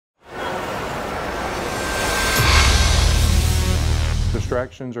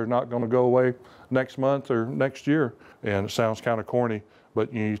distractions are not going to go away next month or next year. And it sounds kind of corny,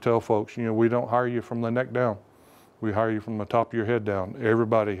 but you tell folks, we don't hire you from the neck down. We hire you from the top of your head down.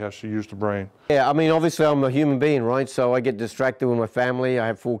 Everybody has to use the brain. Yeah, I mean, obviously I'm a human being, right? So I get distracted with my family. I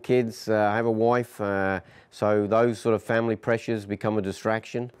have 4 kids. I have a wife. So those sort of family pressures become a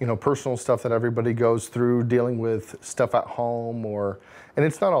distraction. Personal stuff that everybody goes through, dealing with stuff at home, and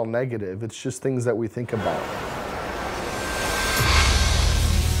it's not all negative. It's just things that we think about.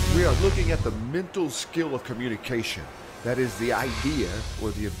 We are looking at the mental skill of communication. That is the idea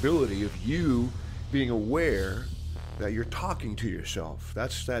or the ability of you being aware that you're talking to yourself.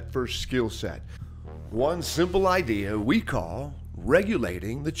 That's that first skill set. One simple idea we call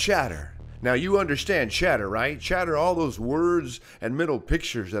regulating the chatter. Now you understand chatter, right? Chatter, all those words and mental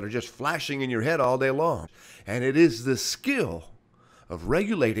pictures that are just flashing in your head all day long. And it is the skill of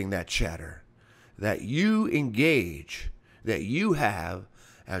regulating that chatter that you engage, that you have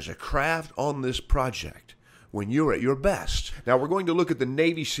as a craft on this project when you're at your best. Now we're going to look at the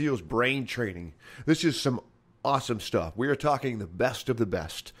Navy SEALs brain training. This is some awesome stuff. We are talking the best of the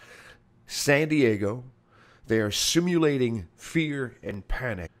best. San Diego, they are simulating fear and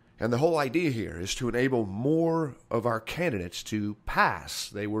panic. And the whole idea here is to enable more of our candidates to pass.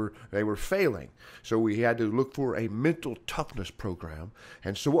 They were failing. So we had to look for a mental toughness program.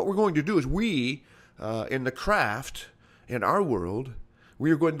 And so what we're going to do is we, in the craft, in our world, we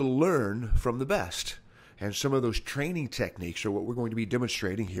are going to learn from the best. And some of those training techniques are what we're going to be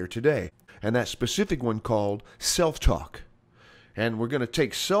demonstrating here today. And that specific one called self-talk. And we're going to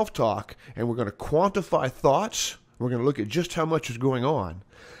take self-talk and we're going to quantify thoughts. We're going to look at just how much is going on.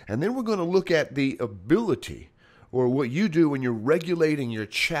 And then we're going to look at the ability, or what you do when you're regulating your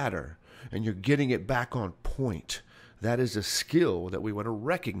chatter and you're getting it back on point. That is a skill that we want to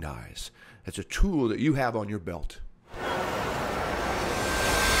recognize. It's a tool that you have on your belt.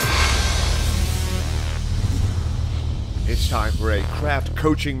 It's time for a craft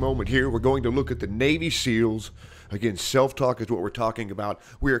coaching moment here. We're going to look at the Navy SEALs. Again, self-talk is what we're talking about.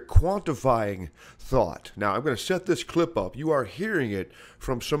 We are quantifying thought. Now, I'm going to set this clip up. You are hearing it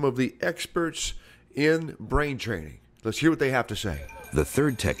from some of the experts in brain training. Let's hear what they have to say. The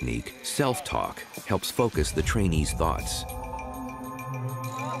third technique, self-talk, helps focus the trainees' thoughts.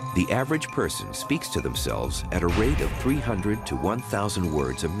 The average person speaks to themselves at a rate of 300 to 1,000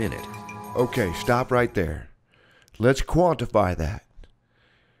 words a minute. Okay, stop right there. Let's quantify that.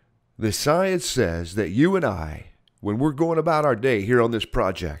 The science says that you and I, when we're going about our day here on this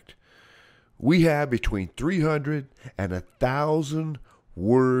project, we have between 300 and 1,000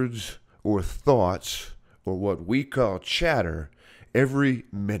 words or thoughts, or what we call chatter, every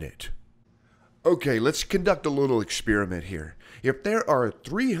minute. Okay, let's conduct a little experiment here. If there are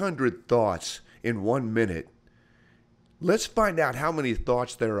 300 thoughts in 1 minute, let's find out how many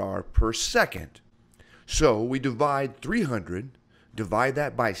thoughts there are per second. So we divide 300, divide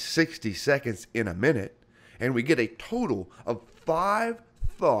that by 60 seconds in a minute, and we get a total of 5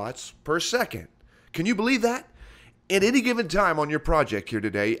 thoughts per second. Can you believe that? At any given time on your project here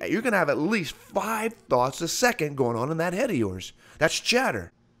today, you're going to have at least 5 thoughts a second going on in that head of yours. That's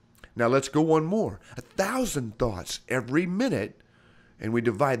chatter. Now let's go one more. 1,000 thoughts every minute, and we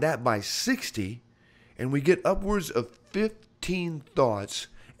divide that by 60, and we get upwards of 15 thoughts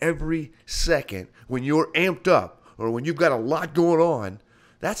every second when you're amped up or when you've got a lot going on.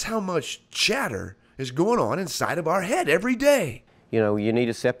 That's how much chatter is going on inside of our head every day. You need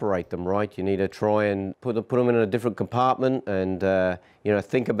to separate them, right? You need to try and put them in a different compartment and,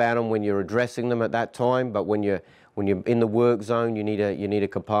 think about them when you're addressing them at that time. But when you're in the work zone, you need to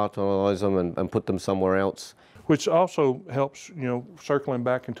compartmentalize them and put them somewhere else. Which also helps, circling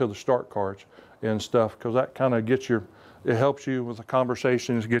back into the start cards and stuff, because that kind of gets it helps you with the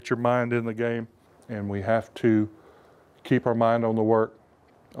conversations, get your mind in the game. And we have to keep our mind on the work,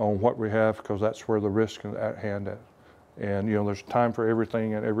 on what we have, because that's where the risk is at hand at. And there's time for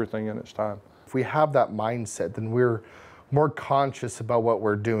everything and everything in its time. If we have that mindset, then we're more conscious about what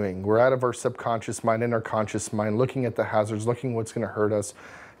we're doing. We're out of our subconscious mind, in our conscious mind, looking at the hazards, looking what's going to hurt us,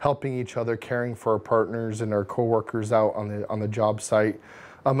 helping each other, caring for our partners and our coworkers out on the job site,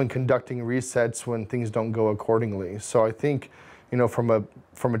 and conducting resets when things don't go accordingly. So I think, from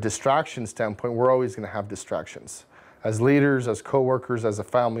a distraction standpoint, we're always going to have distractions. As leaders, as coworkers, as a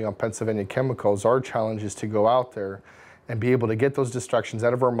family on Pennsylvania Chemicals, our challenge is to go out there and be able to get those distractions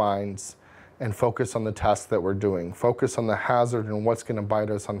out of our minds and focus on the task that we're doing. Focus on the hazard and what's going to bite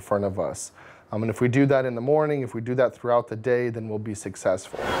us in front of us. And if we do that in the morning, if we do that throughout the day, then we'll be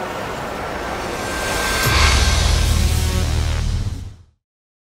successful.